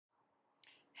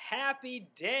Happy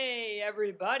day,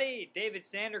 everybody. David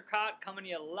Sandercott coming to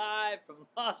you live from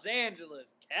Los Angeles,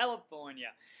 California.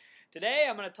 Today,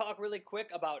 I'm going to talk really quick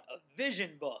about a vision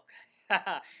book.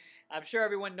 I'm sure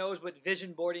everyone knows what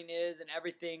vision boarding is and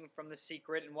everything from The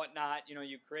Secret and whatnot. You know,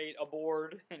 you create a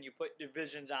board and you put your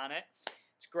visions on it.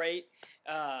 It's great.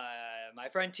 My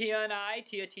friend Tia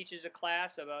teaches a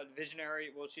class about visionary,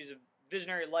 well, she's a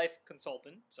visionary life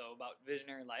consultant, so about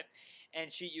visionary life,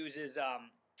 and she uses,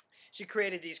 she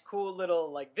created these cool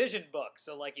little like vision books.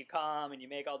 So like you come and you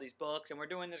make all these books, and we're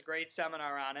doing this great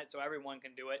seminar on it, so everyone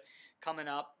can do it. Coming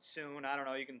up soon, I don't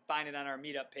know, you can find it on our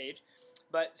meetup page.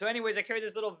 But so anyways, I carry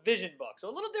this little vision book. So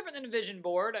a little different than a vision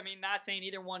board. I mean, not saying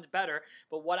either one's better,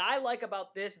 but what I like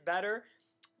about this better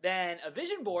than a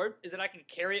vision board is that I can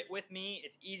carry it with me.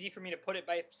 It's easy for me to put it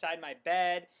beside my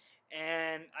bed,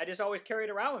 and I just always carry it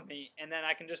around with me, and then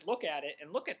I can just look at it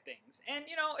and look at things. And,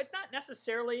 you know, it's not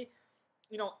necessarily,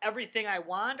 you know, everything I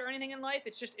want or anything in life.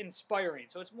 It's just inspiring.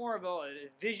 So it's more of a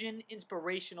vision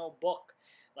inspirational book,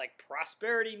 like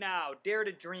Prosperity Now, Dare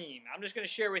to Dream. I'm just going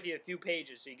to share with you a few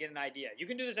pages so you get an idea. You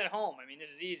can do this at home. I mean, this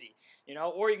is easy, you know,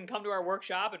 or you can come to our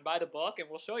workshop and buy the book, and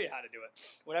we'll show you how to do it,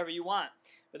 whatever you want.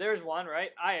 But there's one,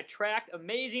 right? I attract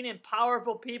amazing and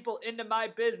powerful people into my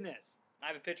business. I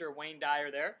have a picture of Wayne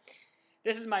Dyer there.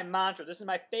 This is my mantra. This is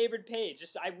my favorite page.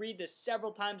 I read this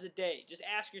several times a day. Just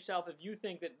ask yourself if you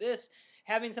think that this,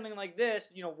 having something like this,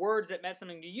 you know, words that meant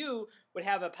something to you, would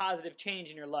have a positive change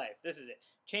in your life. This is it.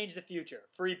 Change the future.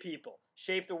 Free people.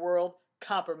 Shape the world.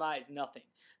 Compromise nothing.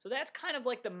 So that's kind of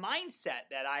like the mindset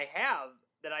that I have,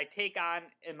 that I take on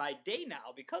in my day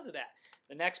now because of that.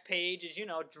 The next page is, you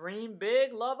know, dream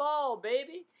big, love all,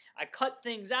 baby. I cut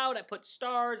things out. I put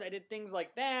stars. I did things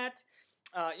like that.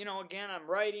 You know, again, I'm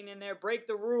writing in there, break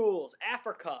the rules,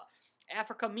 Africa.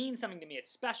 Africa means something to me.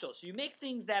 It's special. So you make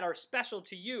things that are special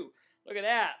to you. Look at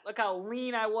that. Look how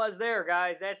lean I was there,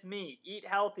 guys. That's me. Eat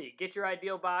healthy. Get your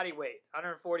ideal body weight,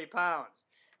 140 pounds.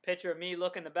 Picture of me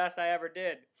looking the best I ever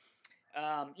did.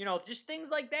 You know, just things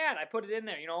like that. I put it in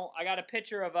there. You know, I got a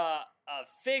picture of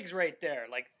figs right there.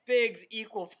 Like, figs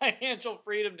equal financial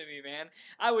freedom to me, man.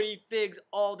 I would eat figs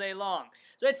all day long.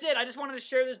 So that's it. I just wanted to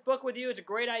share this book with you. It's a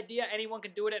great idea. Anyone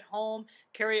can do it at home.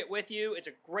 Carry it with you. It's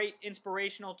a great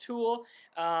inspirational tool.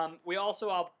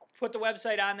 I'll put the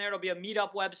website on there. It'll be a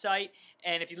meetup website.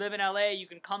 And if you live in LA, you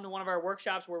can come to one of our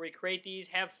workshops where we create these,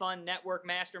 have fun, network,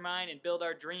 mastermind, and build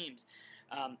our dreams.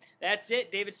 That's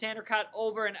it. David Sandercott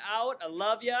over and out. I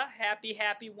love ya.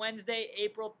 Happy Wednesday,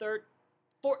 April 3rd,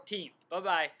 14th.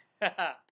 Bye-bye.